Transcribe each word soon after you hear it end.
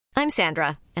I'm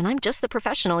Sandra, and I'm just the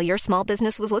professional your small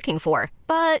business was looking for.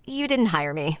 But you didn't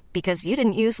hire me because you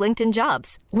didn't use LinkedIn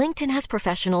Jobs. LinkedIn has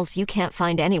professionals you can't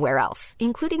find anywhere else,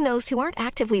 including those who aren't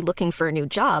actively looking for a new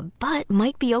job, but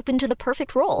might be open to the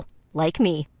perfect role, like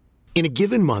me. In a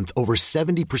given month, over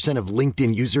 70% of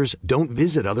LinkedIn users don't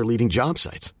visit other leading job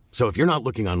sites. So if you're not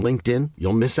looking on LinkedIn,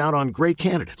 you'll miss out on great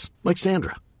candidates like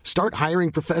Sandra. Start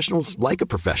hiring professionals like a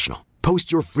professional.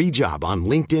 Post your free job on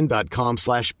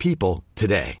linkedin.com/people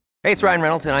today. Hey, it's Ryan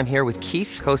Reynolds, and I'm here with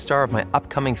Keith, co-star of my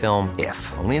upcoming film, If,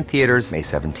 only in theaters May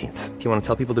 17th. Do you want to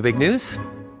tell people the big news?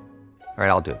 All right,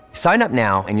 I'll do it. Sign up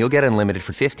now and you'll get unlimited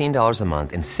for $15 a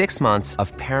month and 6 months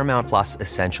of Paramount Plus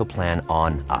Essential Plan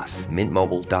on us.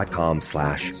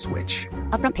 MintMobile.com/switch.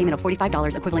 Upfront payment of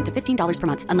 $45 equivalent to $15 per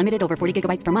month. Unlimited over 40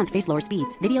 gigabytes per month. Face lower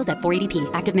speeds. Videos at 480p.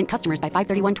 Active Mint customers by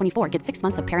 531.24 get 6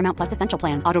 months of Paramount Plus Essential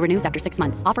Plan. Auto renews after 6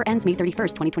 months. Offer ends May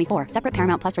 31st, 2024. Separate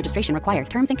Paramount Plus registration required.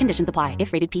 Terms and conditions apply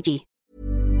if rated PG.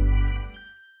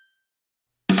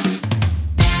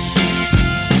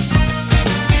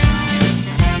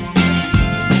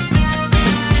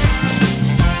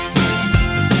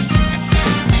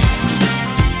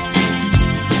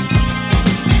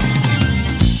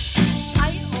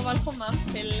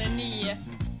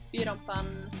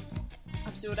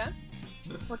 Byrampen-episode.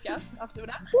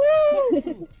 Podcast-episode.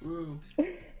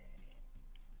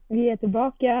 Vi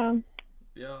tilbake.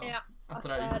 Ja, etter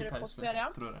en uke pause,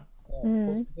 tror jeg.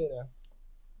 Påskeferie.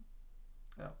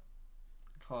 Ja.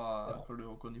 Hva har du,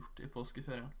 Håkon, gjort i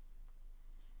påskeferien?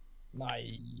 Nei,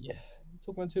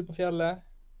 tok meg en tur på fjellet.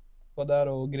 Var der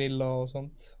og grillet og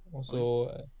sånt. Og så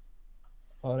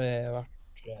har jeg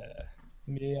vært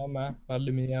mye hjemme,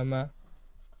 veldig mye hjemme.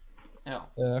 Ja.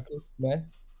 Jeg har klippet meg.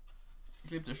 Jeg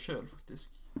klippet det selv, faktisk.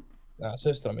 Nei,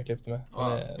 søsteren min klippet meg.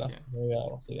 Ok.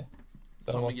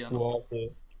 Samme gen.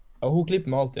 Ja, hun klipper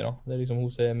meg alltid da. Det er liksom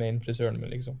hun som er main frisøren min,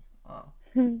 liksom.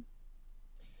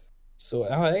 Så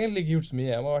jeg har egentlig ikke gjort så mye.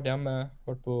 Jeg har vært hjemme,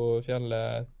 vært på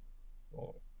fjellet,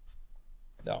 og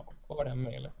ja, vært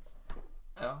hjemme egentlig.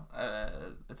 Ja,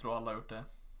 jeg tror alle har gjort det,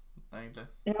 egentlig.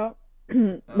 Ja,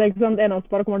 det er ikke sånn at en av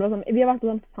oss bare kommer til å være sånn, vi har vært på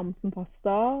sånn 15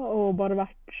 pasta, og bare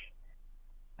vært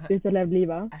ute og levd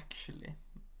livet. Actually,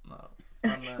 nei.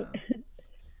 Men,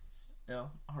 ja,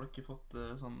 har dere fått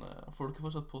sånn, får dere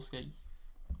fortsatt påskeegg?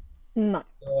 Nei.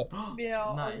 Vi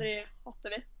har aldri hatt det,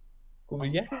 vi. Hvor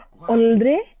mye?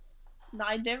 Aldri?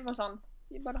 Nei, det var sånn,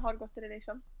 vi bare har gått til det,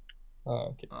 liksom.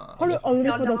 Ok. Har du aldri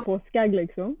fått et påskeegg,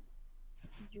 liksom?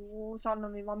 Jo, sånn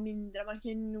når vi var mindre, men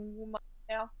ikke noe mer.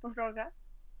 Ja, forstår dere?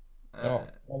 Ja,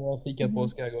 jeg fikk et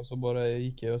påskeegg, og så bare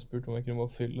gikk jeg og spurte om jeg kunne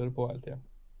bare fylle det på hele tiden.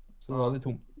 Så det var litt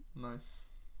tomt. Nice.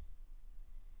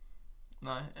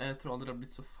 Nei, jeg tror aldri det har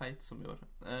blitt så feit som i år.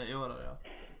 I år er det at...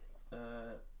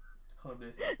 hva det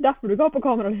blir? Derfor du går på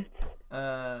kamera litt.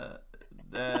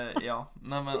 Ja.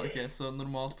 Nei, men ok, så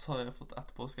normalt så har jeg fått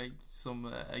ett påskeegg, som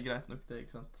er greit nok det,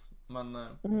 ikke sant? Men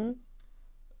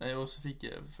i år så fikk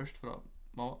jeg først fra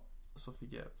mamma, så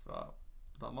fikk jeg fra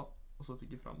dama, og så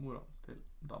fikk jeg fra mora til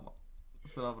dama.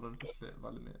 Så da var det plutselig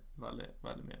veldig mye,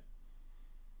 veldig mye.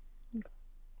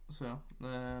 Så ja,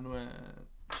 nå er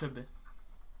chubby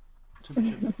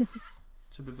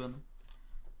bønner.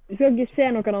 Vi skal ikke se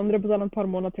noen andre på sånn et par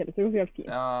måneder til, så det går helt fint.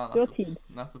 Ja, du har tid.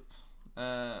 Nettopp.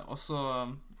 Og så,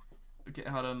 ok,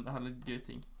 jeg har en litt gøy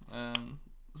ting.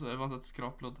 Så jeg vant et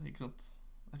skraplodd, ikke sant?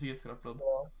 Jeg fikk et skraplodd.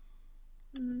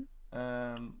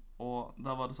 Og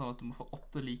da var det sånn at du må få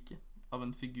 8 like av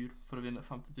en figur for å vinne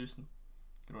 50 000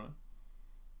 kroner.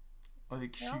 Og jeg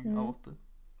fikk 7 av 8.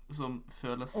 Som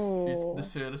føles ut, det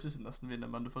føles ut som nesten vinner,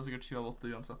 men du får sikkert 7 av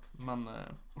 8 uansett. Men,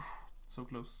 so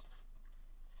close.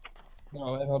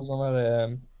 Ja, jeg hadde sånn der,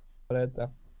 hva det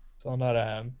heter, sånn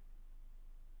der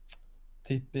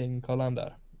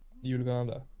tipping-kalender,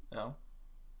 julekalender. Ja.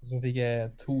 Så fikk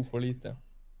jeg 2 for lite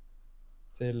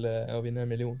til å vinne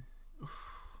 1 million.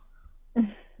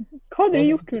 Hva hadde du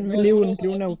gjort med 1 million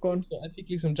kroner, Håkon? Jeg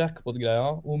fikk liksom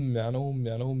jackpot-greia, om igjen,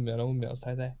 så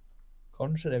tenkte jeg,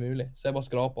 kanskje det er mulig, så jeg bare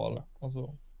skraper alle, altså.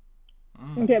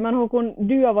 Ok, men Håkon,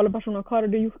 du av alle personer, hva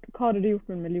hadde du gjort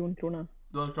med 1 million kroner?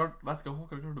 Du hadde klart, vet du hva,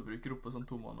 Håkon hadde klart å bruke det opp på sånn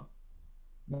 2 måneder.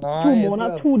 Nei, 2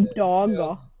 måneder, 2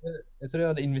 dager. Jeg tror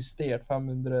jeg hadde investert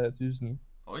 500 000.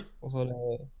 Oi. Og så hadde jeg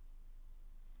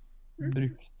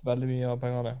brukt veldig mye av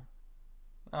pengene.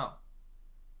 Ja.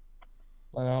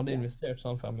 Men jeg hadde investert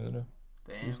sånn 500 000.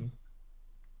 Damn.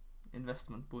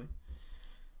 Investment boy.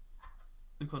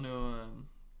 Du kan jo...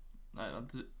 Nei,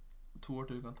 2 år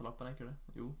til du kan ta lappen, ikke det?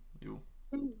 Jo. Du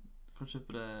kan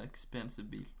kjøpe det expensive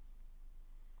bil.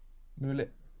 Mulig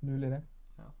det.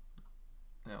 Ja.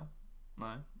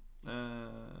 Nei.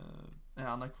 Jeg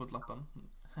har ennå ikke fått lappen.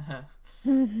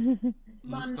 Nå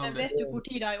Men skal vet du hvor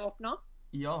tid de åpner?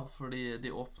 Ja, fordi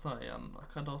de åpner igjen.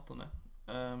 Hva er datoen er?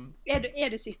 Er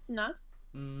det 17.? Nei.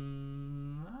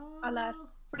 Eller?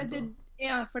 For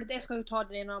jeg skal jo ta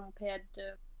denne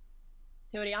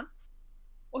moped-teorien.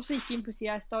 Og så gikk jeg inn på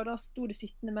siden i stad, og da sto det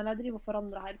 17., men jeg driver og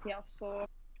forandrer hele tiden, så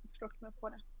jeg forstår ikke meg på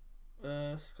det.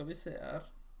 Skal vi se her.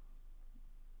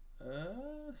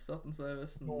 Statens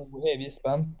vegvesen. Nå er vi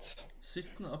spent.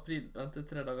 17. april. Vent til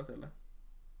 3 dager til det.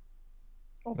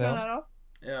 Åpner Ja. det da?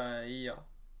 Ja.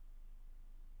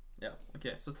 Ja, ok.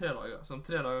 Så 3 dager. Så om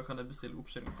 3 dager kan jeg bestille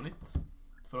oppkjøring på nytt.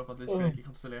 Forhåpentligvis blir det ikke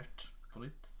kansellert på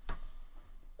nytt.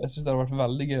 Jeg synes det hadde vært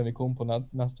veldig gøy om vi kom på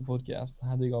neste podcast.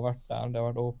 Hedvig har vært der, det har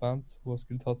vært åpent. Hun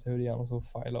skulle ta teorien, og så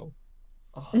feilet hun.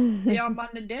 Ja,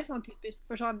 men det er sånn typisk.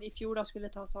 For sånn, i fjor da skulle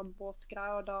jeg ta sånn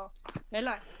båtgreier, og da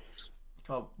feilet jeg.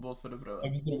 Hva båt får du prøve?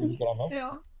 Øvde du mye på den da?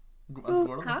 Ja. Går det an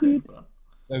å flyge på den?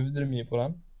 Øvde du mye på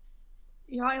den?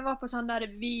 Ja, jeg var på sånn der,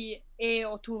 jeg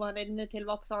og 2 venninner til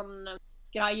var på sånn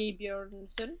greie i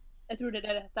Bjørnsund. Jeg tror det er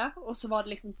det heter. Og så var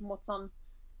det liksom på en måte sånn,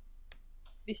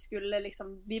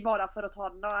 vi var der for å ta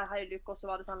den da, en hel uke, og så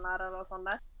var det sånn lærer og sånn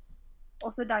der.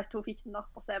 Og så de 2 fikk den da,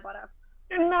 og så jeg bare...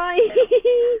 Nei!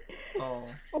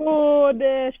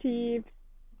 Det er kjipt.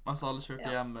 Mens alle kjørte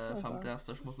hjem med 50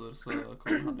 hesters motor, så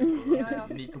kom han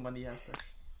litt på Ja. 9,9 hester.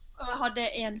 Og jeg hadde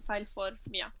en feil for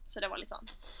mye, så det var litt sånn.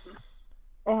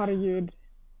 Å, herregud.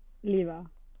 Livet.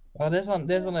 Ja, det er sånn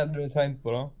jeg tror jeg tenkt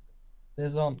på da. Det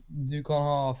er sånn, du kan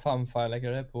ha 5 feil, ikke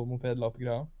det, på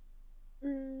mopedlappegreier?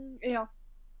 Ja.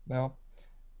 Ja.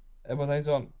 Jeg bare tenker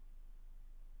sånn,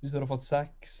 hvis du hadde fått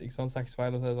 6, ikke sant, 6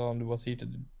 feil, og så er det sånn, du bare sier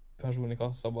til personen i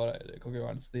kassa, bare, det kan ikke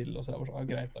være litt stille, og så er det bare sånn,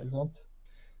 greit da, ikke sant?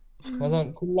 Men sånn,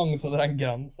 hvor langt hadde den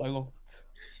grensen gått?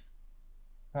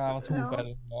 Ja, det var 2 feil,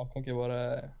 da kan ikke bare...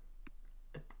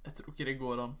 Jeg tror ikke det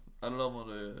går an. Eller da må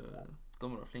du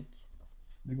være flink.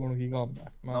 Det går nok ikke an,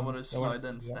 men... Da må du slide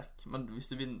en stack. Men hvis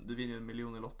du vinner jo 1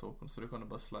 million i lotto, Håkon, så du kan jo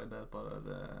bare slide et par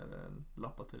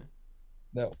lapper til deg.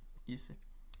 Det er jo. Easy.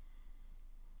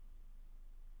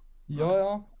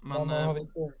 Ja. Men har vi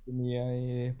sovet mye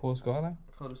i påska, eller?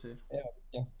 hva du sier? Jeg vet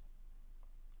ikke.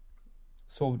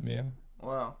 Sovd mye.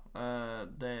 Åja,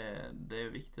 det er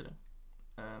jo viktig det.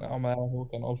 Ja, men jeg har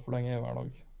våken alt for lenge hver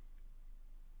dag.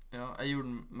 Ja, jeg gjorde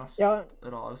den mest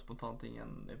rare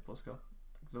spontantingen i påska.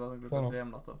 Det var klokka 3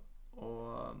 om natta. Og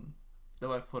det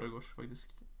var i forgårs faktisk.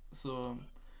 Så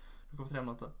klokka 3 om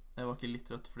natta. Jeg var ikke litt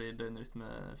trøtt fordi døgnrytme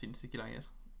finnes ikke lenger.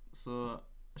 Så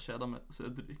skjedde meg, så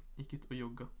jeg gikk ut og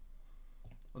jogga.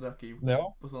 Og det har jeg ikke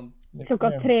gjort på sånn... Klokka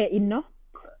 3 i natt?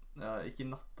 Ja, ikke i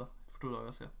natta, for 2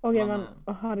 dager siden. Ok, men,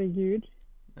 herregud.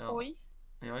 Ja. Oi.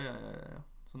 Ja.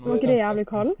 Så nå, var ikke det jævlig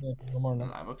kaldt? Nei, det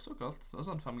var ikke så kaldt. Det var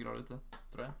sånn 5 grader ute,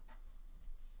 tror jeg.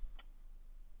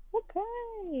 Ok.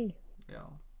 Ja.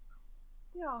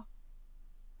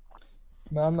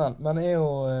 Men jeg er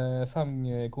jo 5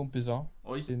 kompiser.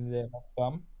 Oi. Siden det er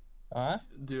 5. Hæ?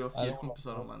 Du og 4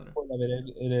 kompiser da, mener du?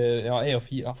 Ja, jeg og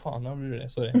 4. Ja, faen, da blir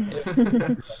det. Sorry. Vi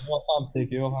var 5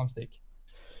 stykker.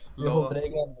 Vi har holdt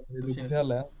reglene i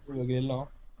Lukkefjellet. Vi var grillet.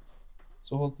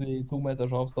 Så holdt vi 2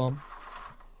 meters avstand.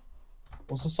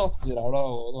 Og så satt vi der da,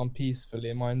 og sånn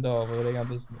peacefully mindet av vår egen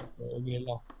business og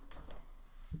grillet.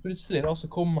 Plutselig da, så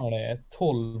kommer det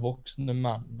 12 voksne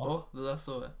menn da. Det der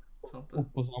så jeg. Sant det. Opp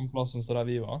på samme plassen som der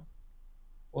vi var.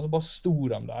 Og så bare sto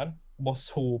de der, og bare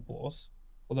så på oss.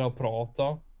 Og de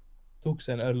pratet, tok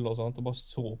seg en øl og sånt, og bare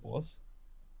så på oss.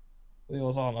 Og vi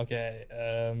var sånn, ok,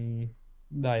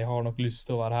 de har nok lyst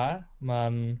til å være her,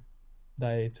 men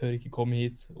de tør ikke komme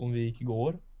hit om vi ikke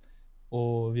går.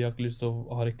 Og vi har ikke lyst til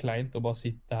å ha det kleint og bare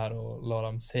sitte her og la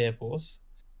dem se på oss.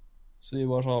 Så vi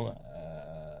var sånn,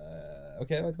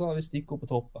 ok, vet du hva, vi stikker opp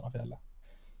på toppen av fjellet.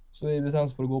 Så vi bestemte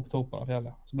oss for å gå på toppen av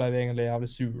fjellet. Så ble vi egentlig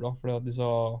jævlig sur da, fordi at disse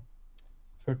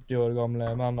 40 år gamle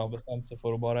menn har bestemt seg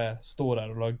for å bare stå der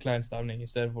og lage klein stemning, i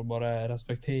stedet for å bare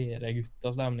respektere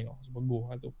guttastemninga, så bare gå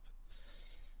helt opp.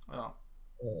 Ja.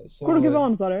 Så, hvor dere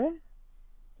var, sa du?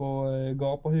 På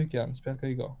Gapahuken,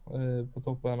 Spjelkøyga, på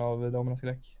toppen av Damenes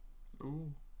Skrekk.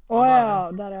 Ja,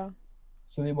 der ja.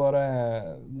 Så vi ble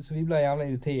jævlig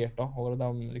irritert da, over at de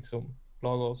liksom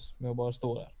plaget oss med å bare stå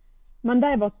der. Men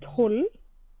de var 12?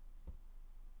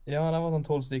 Ja, det var sånn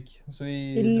 12 stykk. Så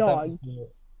I lag?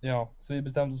 Så vi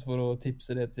bestemte oss for å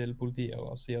tipse det til politiet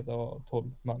og si at det var 12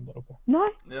 menn der oppe.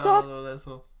 Nei, ja, det var det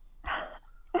så.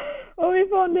 Vi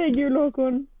faen, det er gul,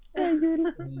 Håkon. Det er gul.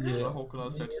 Så Håkon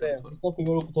hadde sett seg for. Så vi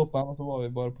var oppe på toppen, og så var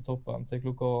vi bare på toppen til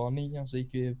klokka 9, og så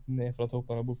gikk vi ned fra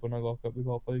toppen og bort på denne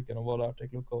Gapahuken og var der til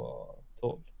klokka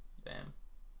 12. Damn.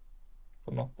 På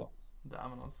natta.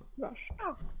 Damn, altså.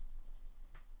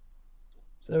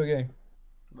 Så det var gøy.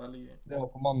 Veldig gøy. Det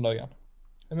var på mandagen.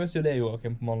 Jeg møtte jo det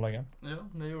Joakim på mandagen. Ja,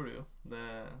 det gjorde du jo. Det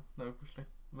var koselig.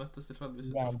 Møttes tilfeldigvis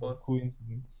utenfor Random spar.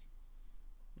 coincidence.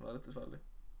 Det var litt tilfeldig.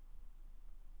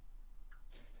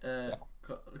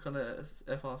 Kan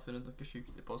jeg få funnet noe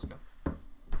sykt i påska?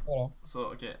 Ja. Så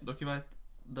ok, dere vet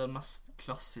den mest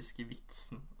klassiske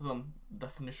vitsen. Sånn,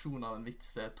 definisjonen av en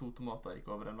vits er 2 tomater gikk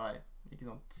over en vei. Ikke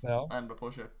sant? Ja. En ble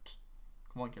påkjørt.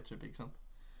 Kom an ketchup, ikke sant?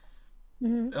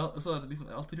 Mhm. Ja, så er det liksom,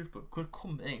 jeg har alltid lurt på, hvor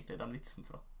kom egentlig den vitsen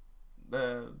fra? Det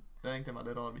er egentlig en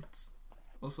veldig rar vits.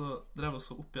 Og så drev jeg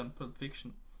så opp igjen Pulp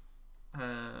Fiction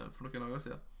for noen dager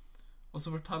siden. Og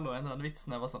så forteller en av den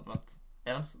vitsen jeg var sånn, vent,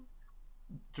 er den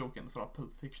joken fra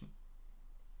Pulp Fiction?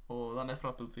 Og den er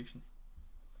fra Pulp Fiction.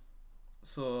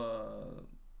 Så,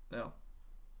 ja,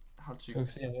 helt Skal sykt.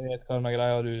 ikke si jeg vet hva denne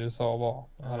greia du sa var.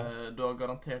 Du har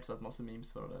garantert sett masse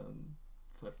memes fra det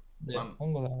før. Det Men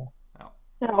kan gå det.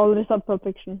 Jeg har aldri sett Pulp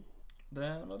Fiction. det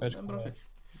var en bra film.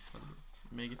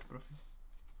 Meget bra film.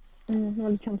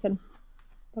 Veldig kjent film.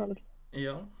 Bra film.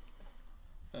 Ja.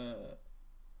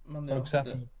 Men Har ja, dere sett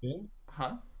den på film? Hæ?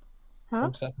 Hæ? Har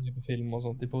dere sett den på film og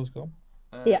sånt i påska?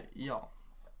 Ja. Ja.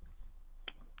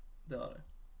 Det har jeg.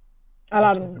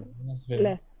 Eller, Neste film.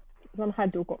 eller sånn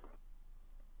helt ok.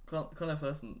 Kan jeg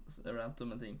forresten rante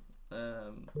om en ting?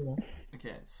 Ja. Ok,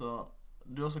 så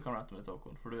du også kan rante om litt,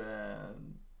 Håkon, for du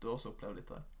har også opplevd litt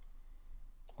her.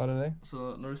 Har det det?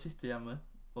 Så når du sitter hjemme,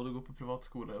 og du går på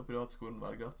privatskole, og privatskolen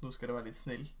velger at nå skal det være litt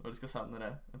snill, og de skal sende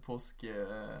deg en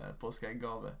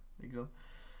påskeegggave, ikke sant?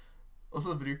 Og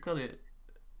så bruker de,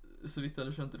 så vidt jeg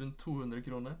hadde skjønt, rundt 200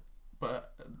 kroner på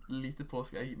et lite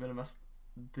påskeegg med det mest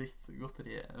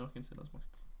drittgodteriet jeg noensinne har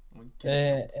smakt. Oh my God,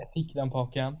 shit. Jeg fikk den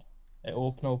pakken. Jeg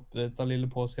åpnet opp dette lille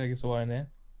påskeegget som var inni.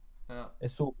 Ja.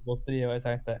 Jeg så på batteriet, og jeg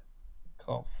tenkte,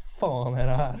 hva faen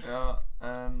er det her? Ja,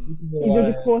 Det Du var,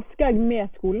 brukte påskeegg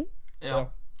med skolen? ja.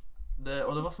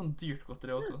 Og det var sånn dyrt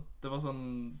godteri også. Det var sånn,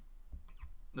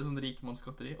 det er sånn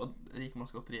rikmannsgodteri, og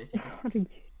rikmannsgodteri er ikke godt.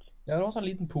 Herregud. ja, det var sånn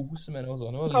liten pose med det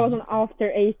også. Det var Det var litt... sånn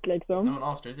after 8, liksom. Ja, men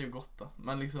After Eight er jo godt da.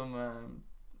 Men liksom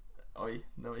oi,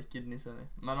 det var ikke den i scenen.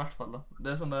 Men i hvert fall da.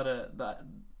 Det er sånn der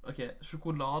ok,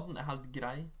 sjokoladen er helt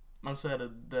grei, men så er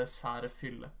det sære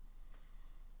fyllet.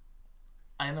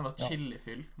 Ene var Ja.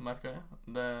 chilifyll, merker jeg.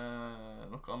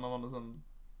 Noe annet var det sånn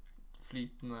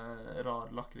flytende, rar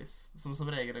lakris, som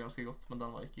regel er ganske godt, men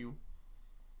den var ikke god.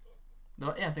 Det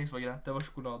var en ting som var greit, det var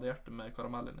sjokoladehjerte med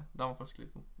karamell inni. Den var faktisk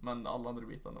litt god, men alle andre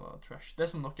bitene var trash. Det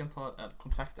er som noen tar en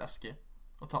konfekteske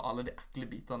og tar alle de ekle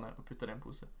bitene og putter det i en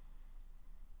pose.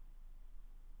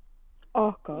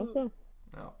 Aka, altså.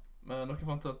 Ja, men noen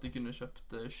fant ut at de kunne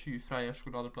kjøpt 7 Freia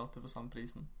sjokoladeplater for samme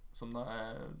prisen, som da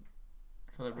er,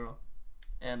 hva det blir da?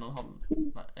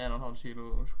 1,5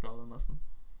 kilo sjokolade nesten.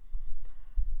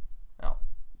 Ja.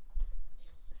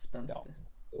 Spenstig.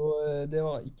 Og det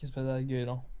var ikke spesielt gøy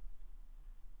da.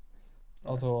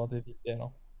 Altså at vi fikk det da.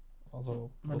 Altså,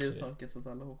 Men det er jo tanken som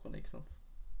teller, Håkon, ikke sant?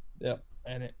 Ja,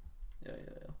 enig. Ja.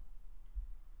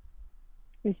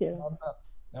 Ikke det.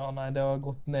 Ja, nei, det har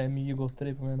gått ned mye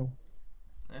godteri på meg nå.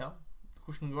 Ja.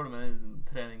 Hvordan går det med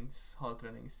den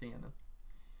hardtreningstingen din?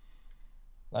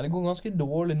 Nei, det går ganske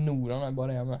dårlig nå da når jeg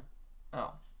bare er hjemme. Ja.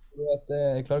 Fordi at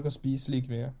jeg klarer ikke å spise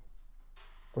like mye.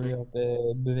 Fordi at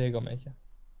jeg beveger meg ikke.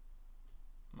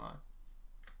 Nei.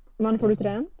 Men får du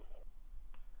trent?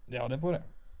 Ja, det får jeg.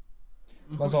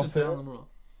 Men Men så hvordan før- trener du da?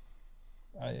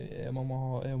 Nei, jeg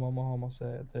og mamma har masse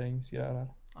treningsgreier her.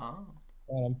 Ah,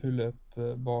 Jeg har en pull-up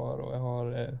bar, og jeg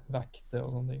har vekter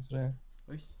og sånne ting, så det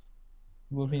oi.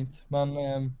 går fint. Men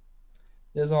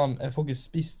det er sånn, jeg får ikke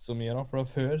spist så mye da, for da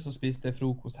før så spiste jeg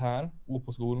frokost her, og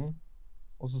på skolen.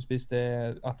 Og så spiste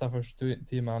jeg etter første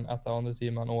timen, etter andre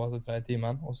timen og etter tredje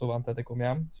timen. Og så ventet jeg kom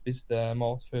hjem, spiste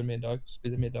mat før middag,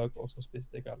 spiste middag, og så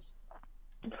spiste jeg kvelds.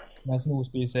 Mens nå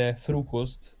spiser jeg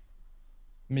frokost,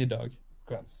 middag,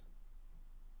 kvelds.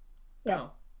 Ja.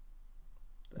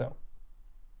 Ja.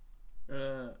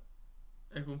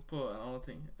 Jeg kom på en annen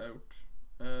ting jeg har gjort.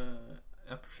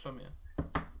 Jeg pusler mye.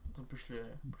 Sånn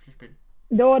puslespill.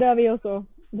 Da, det har vi også.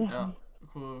 Det. Ja.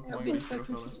 Hvor Jeg har mange begynt brikker med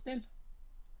dere hadde? puslespill.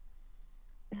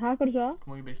 Her, hva du sa? Hvor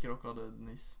mange brikker dere hadde,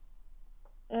 Denise?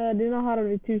 Denne her har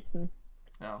vi 1000.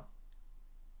 Ja.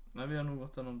 Nei, vi har nå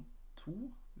gått gjennom 2.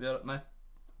 Vi har, nei,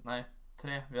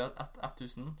 3. Vi har ett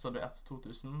 1000, så hadde vi ett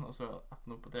 2000, og så ett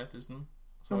nå på 3000.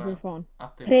 Så Hva har jeg faen?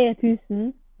 ett til.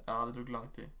 3000? Ja, det tok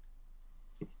lang tid.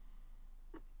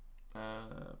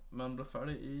 Men ble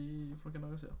ferdig for noen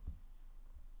dager siden.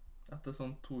 Etter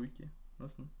sånn 2 uker,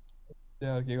 nesten. Det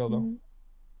har ikke jeg hatt da.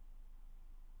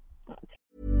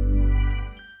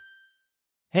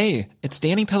 Hey, it's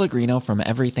Danny Pellegrino from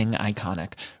Everything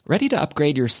Iconic. Ready to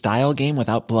upgrade your style game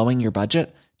without blowing your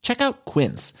budget? Check out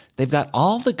Quince. They've got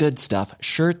all the good stuff,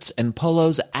 shirts and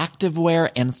polos,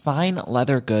 activewear, and fine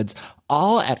leather goods,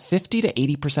 all at 50 to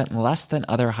 80% less than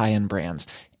other high-end brands.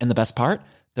 And the best part?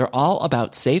 They're all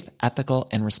about safe, ethical,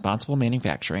 and responsible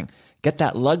manufacturing. Get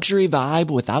that luxury vibe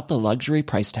without the luxury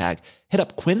price tag. Hit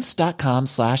up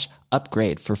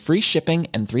quince.com/upgrade for free shipping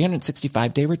and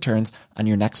 365-day returns on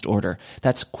your next order.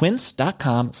 That's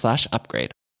quince.com/upgrade.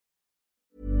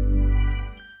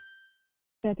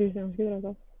 Det är 1000 skulle jag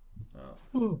säga.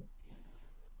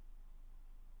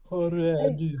 Har du,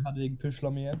 Hedvig,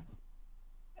 puslet mye?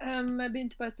 Jeg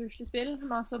begynte på et puslespill,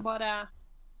 men så bare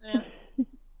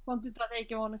fant ut at jeg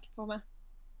ikke var nok for meg.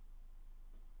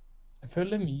 Jeg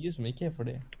føler mye som ikke er for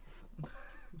det.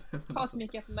 Hva som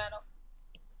ikke er for meg, da?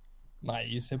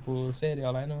 Nei, se på serie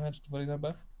alene, for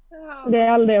eksempel. Ja, Det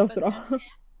er det også, da.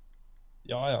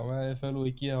 Ja, men jeg føler hun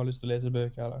ikke har lyst til å lese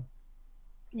bøker, eller?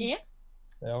 Jeg?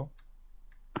 Ja.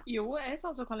 Jo, jeg er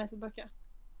sånn som kan lese bøker.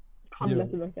 Kan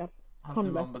lese bøker. Helt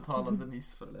til man betaler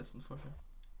Denise for å lese den for seg.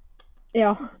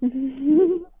 Ja.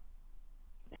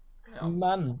 Ja.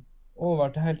 Men over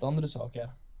til helt andre saker.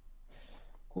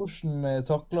 Hvordan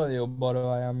takler de å bare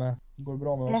være hjemme? Går det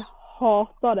bra med Jeg oss?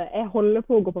 hater det. Jeg holder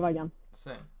på å gå på veggen.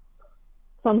 Same.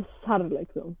 Sånn serr,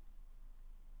 liksom.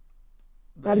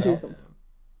 Det Det er grusomt.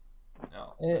 Ja.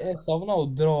 Jeg savner å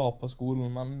dra på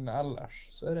skolen, men ellers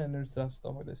så er det null stress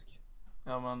da, faktisk.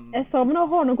 Ja, men... Jeg savner å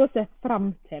ha noe å se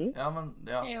frem til. Ja, men...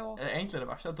 Ja. Jo. Egentlig det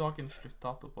verste er at du har ikke en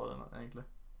sluttdato på det, egentlig.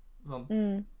 Sånn.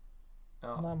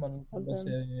 Ja. Nei, men da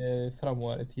ser jeg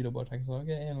fremover i tid og bare tenker sånn,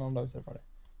 ok, en eller annen dag så er det ferdig.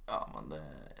 Ja, men det...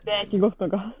 Det er ikke godt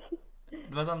noe.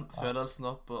 Du vet den følelsen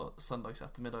da på søndags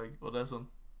ettermiddag, og det er sånn...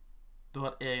 Du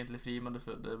har egentlig fri, men det er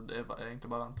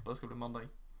egentlig bare vent på det skal bli mandag.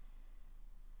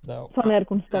 Det er jo... Sånn er det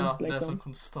konstant, Ja, det er liksom. sånn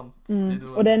konstant.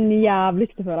 Og det er den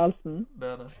jævligste følelsen. Det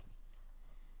er det.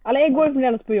 Eller jeg går jo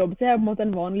fremdeles på jobb, så jeg har på en måte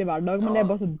en vanlig hverdag, men Ja. det er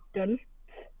bare så dølt.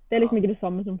 Det er liksom ikke det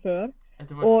samme som før.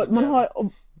 Etter hvert Og man har...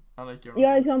 Eller ikke gjør Ja,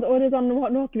 noe. ikke sant? Og det er sånn, nå har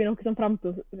ikke vi noe sånn frem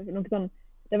til, noe sånn,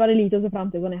 det er veldig lite å se frem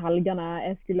til sånn i helgene.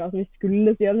 Vi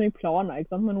skulle gjøre så mye planer,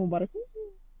 ikke sant? Men nå bare...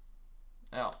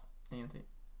 Ja, ingenting.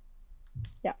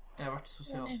 Ja. Jeg har vært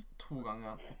sosial 2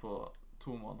 ganger på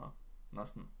 2 måneder.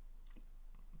 Nesten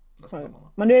 2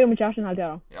 måneder. Men du er jo med kjæresten hele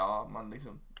tiden, da. Ja, men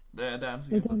liksom... Det er en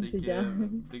sikkert at det ikke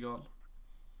blir gal.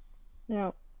 Ja.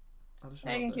 Jeg hadde Jeg har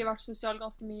skjønt egentlig det. vært sosial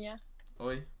ganske mye.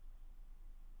 Oi.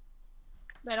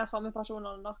 Det er de samme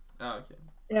personene, da. Ja, ok.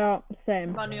 Ja,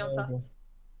 same. Men uansett.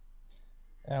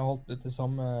 Jeg har holdt det til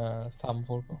samme 5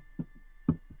 folk da.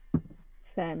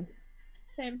 Same.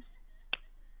 Same.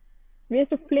 Vi er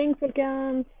så flinke,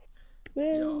 folkens.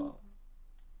 Ja.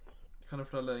 Kan jeg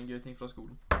fortelle en gøy ting fra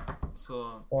skolen?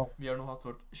 Så Ja. vi har nå hatt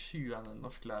vårt 7.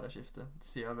 norsklærerskifte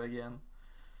siden VG1.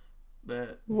 Det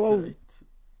er Wow. drøyt.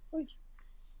 Oi.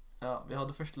 Ja, vi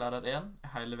hadde først lærer 1,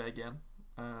 hele VG1,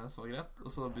 så var greit.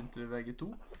 Og så begynte vi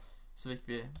VG2, så fikk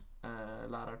vi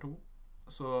lærer 2.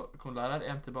 Så kom lærer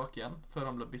 1 tilbake igjen, før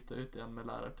han ble byttet ut igjen med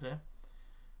lærer 3.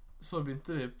 Så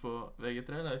begynte vi på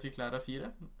VG3, der vi fikk lærer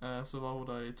 4. Så var hun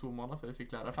der i 2 måneder, før vi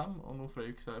fikk lærer 5. Og nå fra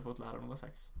uke så har vi fått lærer nummer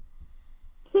 6.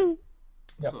 Ja.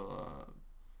 Så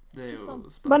det er jo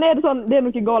spennende. Men er det sånn, det er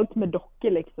noe galt med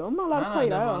dere, liksom? Eller Nei, hva det er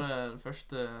greia? bare den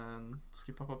første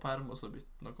skulle pappa perm, og så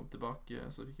bytte han kom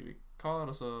tilbake, så fikk vi vikar,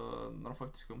 og så når han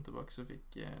faktisk kom tilbake, så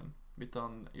bytte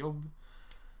han jobb.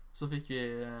 Så fikk vi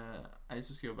ei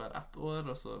som skulle jobbe her 1 år,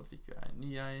 og så fikk vi ei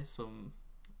ny ei som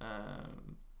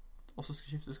også skulle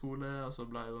skifte skole, og så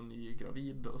ble hun ny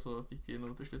gravid, og så fikk vi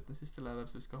nå til slutt den siste lærer,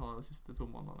 så vi skal ha de siste 2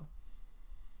 månedene.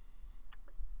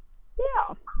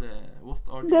 Ja. Det er what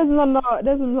are Det er the som odds? sånn,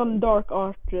 det er som sånn dark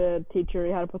art teacher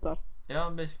i Harry Potter. Ja,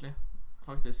 basically,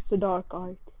 faktisk. The dark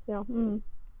art. Ja.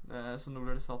 Så nå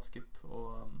blir det statskupp,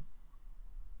 og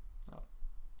ja.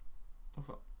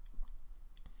 Hvorfor?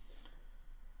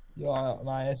 Ja,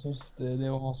 nei, jeg synes det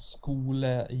å ha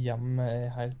skole hjemme er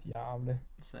helt jævlig.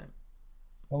 Same.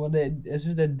 Ja, men jeg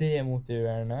synes det er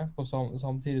demotiverende,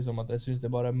 samtidig som at jeg synes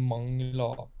det bare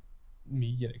mangler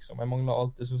mye, liksom. Jeg mangler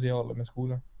alt det sosiale med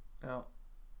skole. Ja.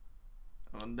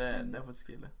 Men det er faktisk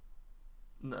ille.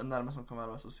 Nærmest som kan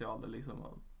være sosiale, liksom,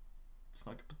 å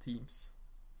snakke på Teams.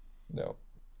 Ja.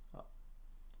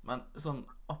 Men sånn,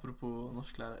 apropos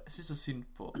norsklærer, jeg synes det er synd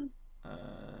på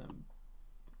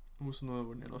hun som nå er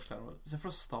vår nye norsklærer vår. Se for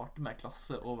å starte med en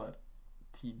klasse over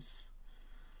Teams.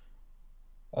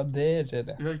 Ja, det er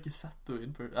kjedelig. Vi har ikke sett henne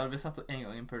in person, eller vi har sett henne en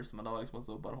gang in person, men da var liksom at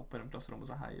hun bare hoppet i klasserommet og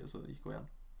sa hei, og så gikk hun igjen.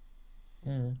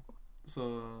 Så,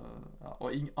 ja, og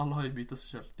alle har jo byttet seg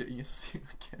selv. Det er jo ingen som sier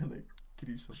noe. Det er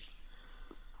grusomt.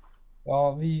 Ja,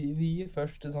 vi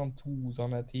første sånn 2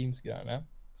 sånne Teams-greiene,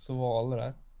 så var alle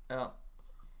der. Ja.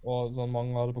 og sånn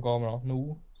mange hadde på kamera.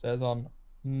 Nå så er det sånn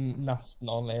nesten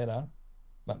alle er der,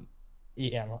 men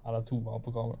en eller to var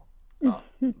på kamera. Ja,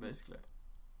 basically.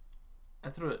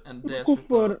 Jeg tror en del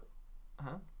Hvorfor,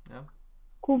 Hæ? Ja.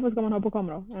 hvorfor skal man ha på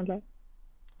kamera, egentlig?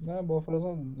 Nei, bare for det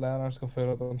sånn læreren skal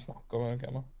føle at de snakker med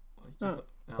noen. Ikke så.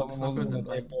 Ja, På de en snakker måte jo som til at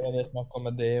en jeg vegg. føler at jeg snakker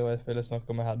med det, og jeg føler jeg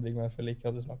snakker med Hedvig, men jeg føler ikke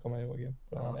at jeg snakker med Joakim.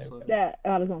 For Ja, han er jo så- ikke- Det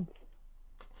er det sant.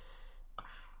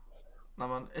 Nei,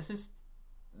 men jeg synes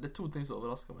det er to ting som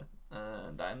overrasker meg.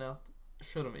 Det ene er at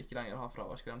selv om vi ikke lenger har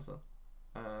fraværsgrense,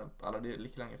 eller det er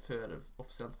like lenge før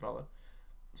offisielt fravær,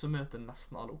 så møter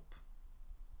nesten alle opp.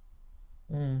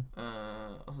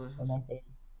 Altså, Jeg merker det.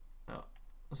 ja.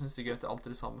 Jeg synes det er gøy at det er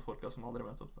alltid de samme folka som aldri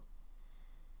møter opp da.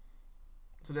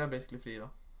 Så det er basically fri da.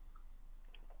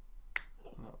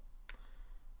 Ja.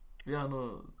 Vi er nå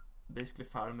basically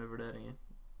ferdig med vurderinger.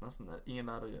 Nesten ingen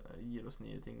lærer gir oss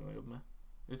nye ting å jobbe med.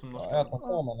 Utenom norsk. Ja, jeg har tatt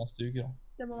sammen neste uke, da.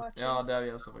 Det må være Ja, det er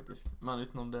vi også faktisk. Men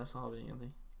utenom det så har vi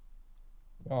ingenting.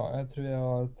 Ja, jeg tror jeg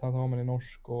har tatt sammen i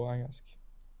norsk og engelsk.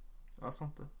 Ja,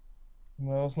 sant det. Men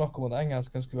det var snakk om at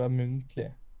engelsken skulle være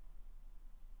muntlig.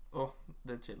 Åh,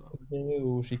 det er chill da. Det er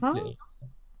jo skikkelig engelsk.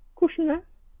 Hvordan det?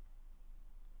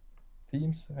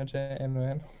 Teams, er ikke en og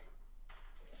en.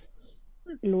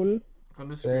 Lol. Kan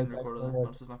du screen-recorde det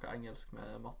mens du snakker engelsk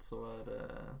med Mats over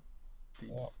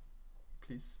Teams?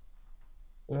 Please.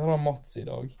 Og jeg har Mats i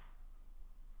dag.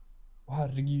 Å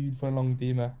herregud, for en lang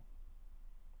time.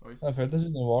 Oi. Jeg følte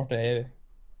som den varte evig.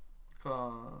 Hva?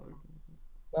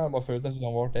 Jeg bare følte som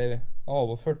den varte evig. Han var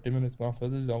bare 40 minutter, men han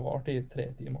følte som den varte i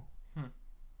 3 timer.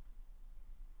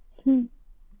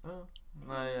 Ja.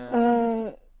 Nei,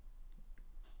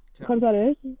 Hva sa du?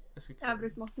 jeg skulle ikke Jeg har si.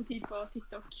 brukt masse tid på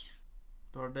TikTok.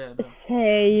 Du har det.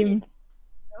 Same.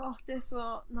 Åh, det er så...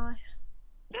 Nei.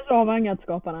 Det er så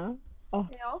avhengighetsskapende. Åh,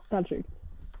 Ja. det er helt sjukt.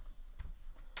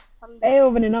 Jeg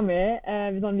og venninna mi,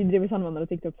 vi driver sammen med andre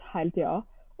TikToks hele tida.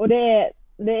 Og det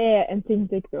er en ting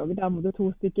TikTok der måtte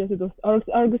to stykker sitte og...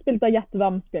 Har dere spilt det Gjett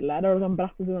hvem-spillet? Der har du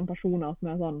brett ut sånne personer som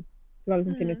er sånn... Du skal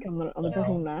liksom finne ut hvem den andre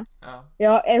personen er. Ja.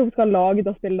 Ja, jeg skal lage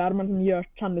det spillet der, men liksom gjør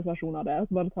kjendisversjoner av det. Og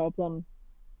så bare ta opp sånn...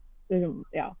 Liksom,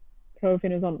 ja. Prøve å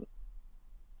finne ut sånn...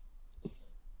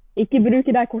 Ikke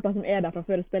bruke de kortene som er der fra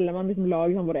før spillet, men liksom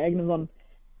lage sånn våre egne sånn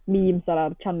memes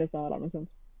eller kjendiser eller noe sånt.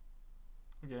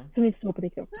 Ok, Som vi så på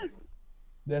TikTok.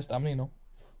 Det er stemning nå.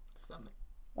 stemning.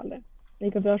 Veldig.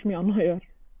 Ikke at vi har så mye annet å gjøre.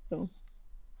 Så.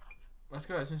 Vet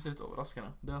du hva jeg synes er litt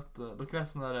overraskende? Det er at dere vet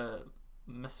sånne der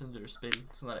Messenger-spill,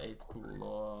 sånne der 8-pool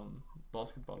og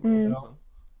basketball og sånn.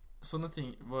 Sånne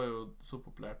ting var jo så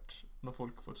populært når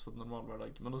folk fortsatt normal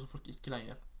hverdag, men også folk ikke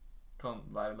lenger kan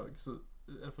være i lag, så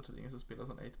er det fortsatt ingen som spiller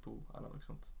sånn 8-pool eller noe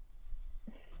sånt.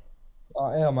 Ja,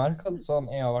 jeg har merket at sånn,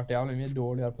 jeg har vært jævlig mye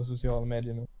dårligere på sosiale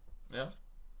medier nå. Ja.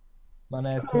 Men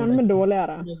jeg Hva tror er det med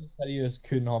dårligere? det seriøst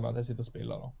kun har med at jeg sitter og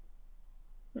spiller da.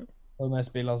 Og når jeg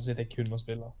spiller, så sitter jeg kun og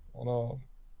spiller. Og da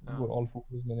Ja. går all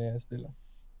fokus med det jeg spiller.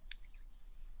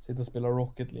 Sitter og spiller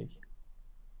Rocket League.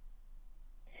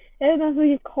 Jeg vet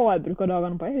ikke hva jeg bruker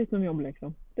dagene på, utenom jobb,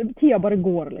 liksom. Tida bare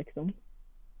går, liksom.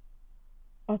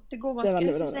 Det går Det er ganske... veldig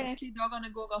Jeg synes bra. egentlig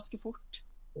dagene går ganske fort.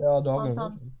 Ja, dagen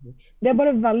Sånn. går. Det er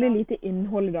bare veldig lite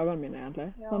innhold i dagene mine, egentlig.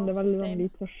 Ja, Sånn, det er veldig same.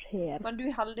 lite som skjer. Men du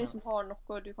er heldig som har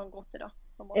noe du kan gå til da.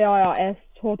 på en måte. Ja, jeg er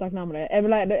så takknemlig.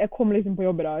 Jeg kom liksom på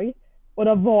jobb i dag, og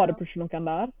da var det plutselig noen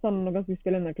der. Sånn, noen skulle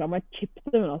spille inn reklame. Jeg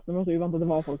chipte med nesten, det var så uvant at det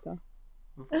var folk der.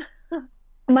 Hvorfor?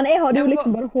 Men jeg hadde jo Jeg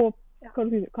liksom bare håp... Ja.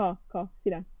 Hva? Si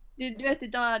det. Du vet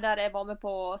det der jeg var med på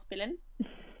å spille inn?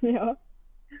 Ja.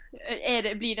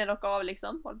 Blir det noe av,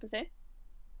 liksom? Holdt på å si?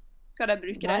 Skal de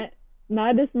bruke det?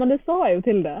 Nei, men det sa jeg jo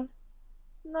til det.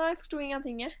 Nei, jeg forstod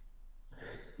ingenting.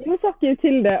 Jeg sa jo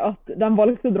til det at de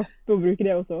valgte å droppe å bruke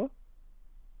det også.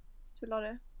 Tuller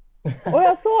du? Og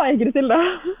jeg sa ikke det til det.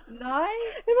 Nei,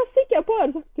 Jeg var sikker på at jeg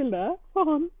hadde sagt til det.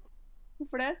 Faen.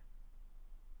 hvorfor det?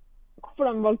 Hvorfor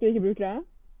de valgte å ikke bruke det?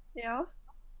 Ja.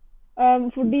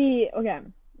 Fordi, ok,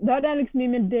 det hadde liksom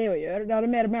mye med det å gjøre. Det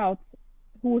hadde mer med at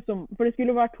for det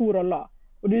skulle være 2 roller.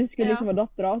 Og du skulle liksom være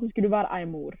dattera, så skulle du være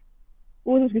en mor.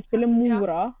 Hun som skulle spille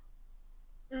mora,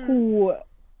 hun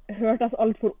hørtes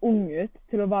alt for ung ut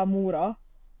til å være mora.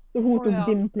 Så hun tok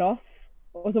din plass,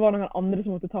 og så var det noen andre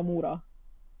som måtte ta mora.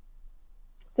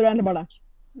 Så det var egentlig bare det.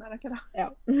 Nei, det er ikke det. Ja.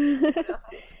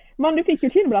 Men du fikk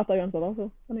jo kinobilletter uansett, altså.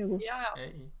 Den er jo god. Ja.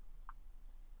 Hei.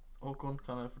 Håkon,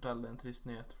 kan jeg fortelle en trist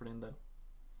nyhet for din del?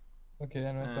 Ok, nå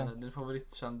er jeg spent. Din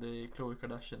favorittkjendis Khloe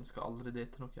Kardashian skal aldri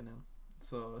date noen igjen.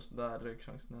 Så der røk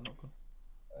sjansen din, Håkon.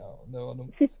 Ja, det var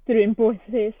dumt. Sitter du inne på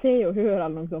Se og Hør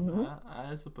eller noe sånt?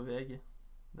 Jeg så på VG.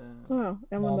 Det, Ja,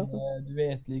 men Men da. du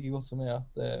vet like godt som jeg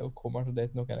at hun kommer til å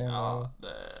date noen en ja, gang.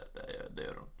 det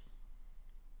gjør hun nok.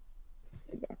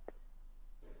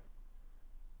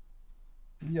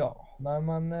 Ja, nei,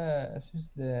 men jeg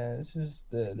synes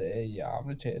det er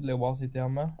jævlig kjedelig å bare sitte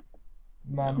hjemme.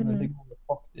 Men det går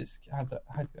faktisk helt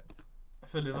greit. Jeg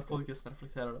føler denne podcasten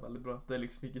reflekterer det veldig bra. Det er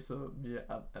liksom ikke så mye det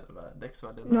er ikke så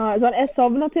veldig. Nei, sånn, jeg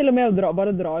savner til og med å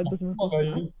bare dra ut på Vi har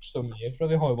jo gjort så mye, for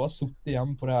vi har jo bare suttet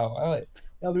hjemme på det her.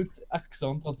 Jeg har brukt x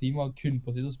antall timer kun på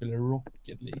å sitte og spille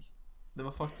Rocket League. Det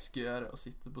var faktisk gøyere å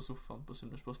sitte på sofaen på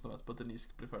Sunnmørsposten og vente på at Denise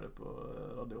skulle bli ferdig på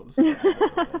Radio Ålesund.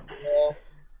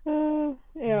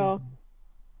 Ja.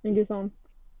 Ikke sant.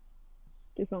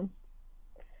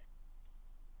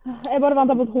 Jeg bare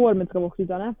venter på at håret mitt skal vokse ut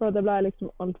igjen, for det ble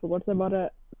liksom alt for godt. Så jeg bare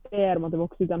ber om at det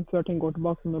vokser ut igjen før ting går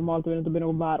tilbake som normalt, og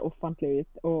begynner å være offentlig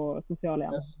og sosial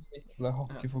igjen. Jeg synes mitt ble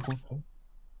hakket for kort.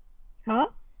 Hæ?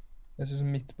 Jeg synes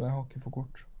mitt ble hakket for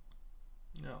kort.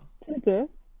 Ja. Synes du?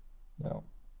 Ja.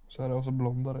 Så er det også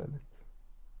blonder det litt.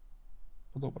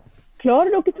 På toppen.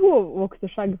 Klarer dere to å vokse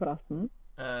skjegg forresten?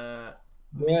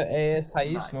 Jeg er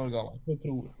 16 år gammel, jeg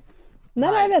tror.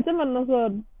 Nei, jeg vet det, men altså...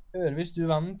 Hør, hvis du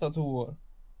venter 2 år,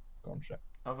 kanskje.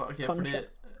 Ja, ok, fordi jeg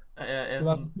er så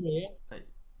sånn... Nei,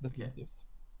 definitivt.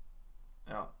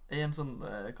 Ja, jeg er en sånn,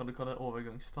 kan du kalle det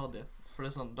overgangsstadie? For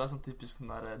det er sånn typisk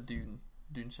sånn der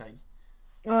dunskjegg.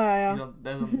 Ja.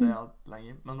 Det er sånn, det har hatt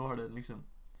lenge, men nå har det liksom...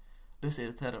 Det som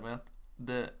irriterer meg at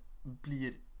det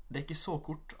er ikke så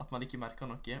kort at man ikke merker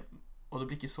noe, og det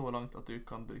blir ikke så langt at du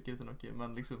kan bruke det til noe,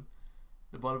 men liksom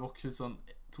det bare vokser ut sånn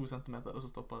 2 centimeter, og så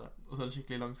stopper det, og så er det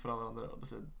skikkelig langt fra hverandre, og det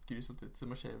ser grusomt ut, så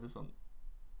jeg må shave sånn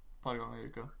et par ganger i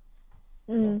uka.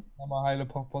 Ja, hele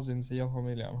pappa sin side av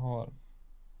familien har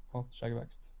hatt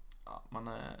skjeggvekst. Ja, men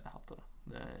jeg hater det.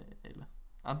 Det er ille.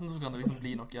 Enten så kan det liksom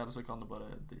bli noe, eller så kan det bare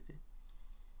drite i.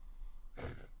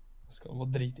 Det skal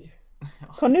bare drite i.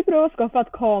 Ja. Kan du prøve å skaffe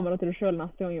et kamera til deg selv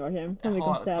neste gang, Joachim? Jeg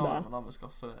har et kamera, men da må jeg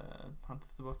hente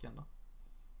det tilbake igjen da.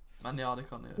 Men ja, det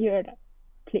kan jeg gjøre. Gjør det,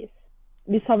 please.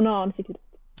 Vi savner ansiktet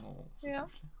ditt. Så koselig.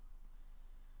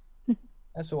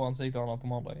 Jeg så ansiktet han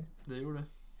på mandag. Det gjorde det.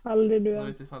 Heldig du Nå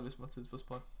er. vi tilfeldigvis møtt ut for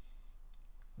spar.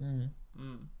 Nei.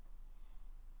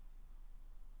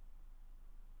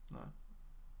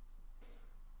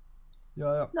 Ja.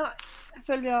 Nei, jeg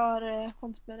føler vi har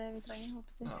kommet med det vi trenger,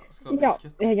 håper jeg. Ja, skal vi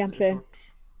kutte egentlig. short?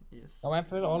 Yes. Ja, men jeg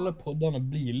føler alle poddene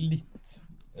blir litt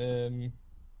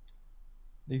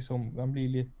liksom, den blir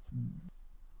litt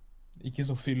ikke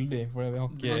så fyldig, for vi har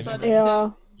ikke... Altså,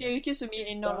 det er jo ikke så mye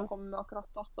innhold å komme med akkurat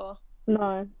da, så...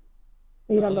 Nei.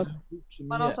 Ikke heller.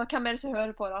 Men altså, hvem er det som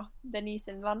hører på da? Denise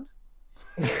sin venn?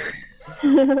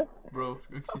 Bro,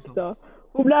 du kan ikke si sånt.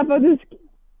 Hun ble faktisk...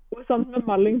 Hun sendte med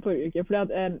melding forrige uke, fordi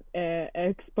at jeg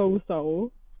exposa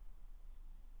henne.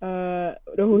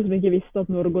 Det var hun som ikke visste at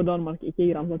Norge og Danmark ikke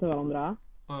grenser til hverandre.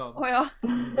 Åja.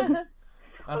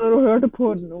 Og når hun hørte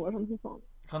på den, hun var sånn som faen.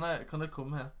 Kan det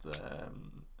komme et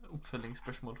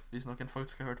oppfølgingsspørsmål, hvis noen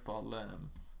faktisk har hørt på alle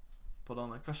på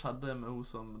denne? Hva skjedde med hun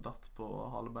som datt på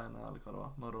halebeinet, eller hva det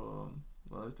var, når hun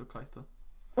var ute og kite?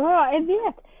 Jeg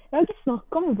vet. Jeg har ikke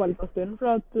snakket om henne på litt stund, for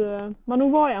at, men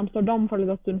hun var i Amsterdam for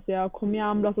litt stund siden, og kom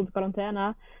hjem, ble satt i karantene.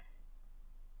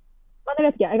 Men jeg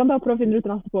vet ikke, jeg kan ta og prøve å finne ut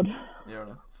til neste podd. Gjør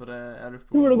det, for jeg lurer på...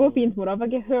 Tror det går fint med henne, for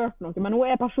jeg har ikke hørt noe, men hun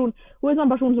er en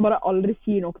sånn person som bare aldri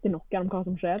sier noe til noen om hva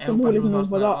som skjer. Er hun personen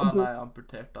som sånn, nei,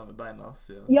 amputert da med beina?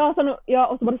 Ja, og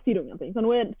så bare sier hun ingenting. Så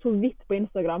hun er så vidt på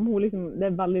Instagram, det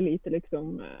er veldig lite liksom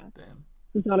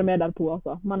sosiale medier på,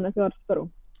 altså. Men jeg skal spørre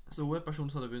henne. Så hun er personen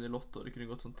som hadde vunnet i lotto, og det kunne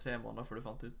gått sånn 3 måneder før du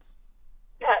fant ut?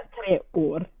 3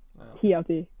 år. 10 av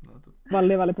 10.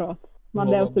 Veldig, veldig bra. Men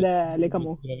det er også det jeg liker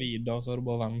med. Gravid, da, så har du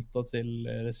bare ventet til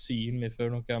det er synlig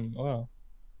før noen...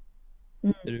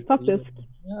 Faktisk.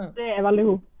 Det er veldig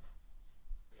god.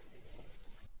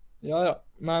 Ja.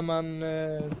 Nei, men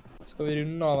skal vi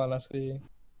runde av, eller skal vi...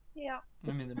 Ja.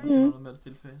 Med mindre du kan ha noe mer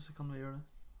tilføye, så kan vi gjøre det.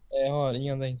 Jeg har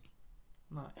ingenting.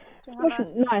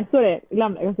 Nei, sorry.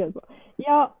 Glem det, jeg kan si det på.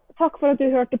 Ja, takk for at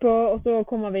du hørte på, og så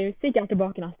kommer vi sikkert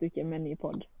tilbake neste uke med en ny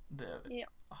podd. Det gjør vi. Ja.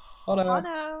 Ha det.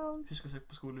 Husk å søke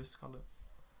på skolehus, kall det.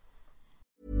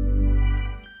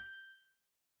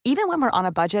 Even when we're on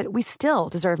a budget, we still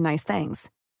deserve nice things.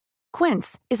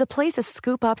 Quince is a place to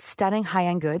scoop up stunning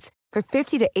high-end goods for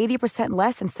 50 to 80%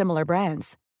 less than similar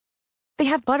brands. They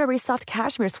have buttery soft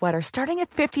cashmere sweaters starting at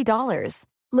 $50,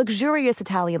 luxurious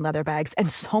Italian leather bags, and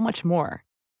so much more.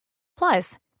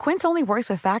 Plus, Quince only works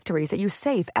with factories that use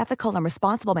safe, ethical, and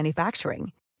responsible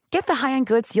manufacturing. Get the high-end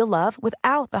goods you'll love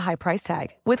without the high price tag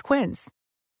with Quince.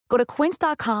 Go to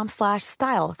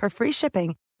quince.com/style for free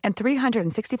shipping and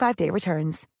 365-day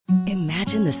returns.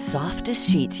 Imagine the softest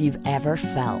sheets you've ever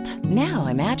felt. Now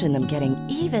imagine them getting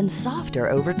even softer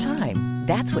over time.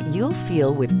 That's what you'll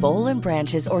feel with Boll &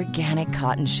 Branch's organic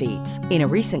cotton sheets. In a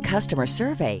recent customer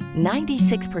survey,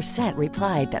 96%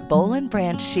 replied that Boll &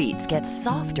 Branch sheets get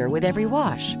softer with every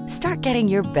wash. Start getting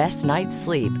your best night's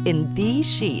sleep in these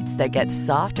sheets that get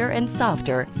softer and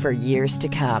softer for years to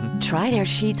come. Try their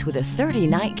sheets with a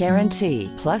 30-night guarantee.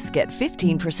 Plus, get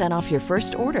 15% off your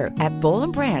first order at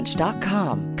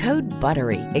BollandBranch.com. Code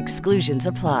BUTTERY. Exclusions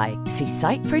apply. See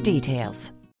site for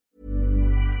details.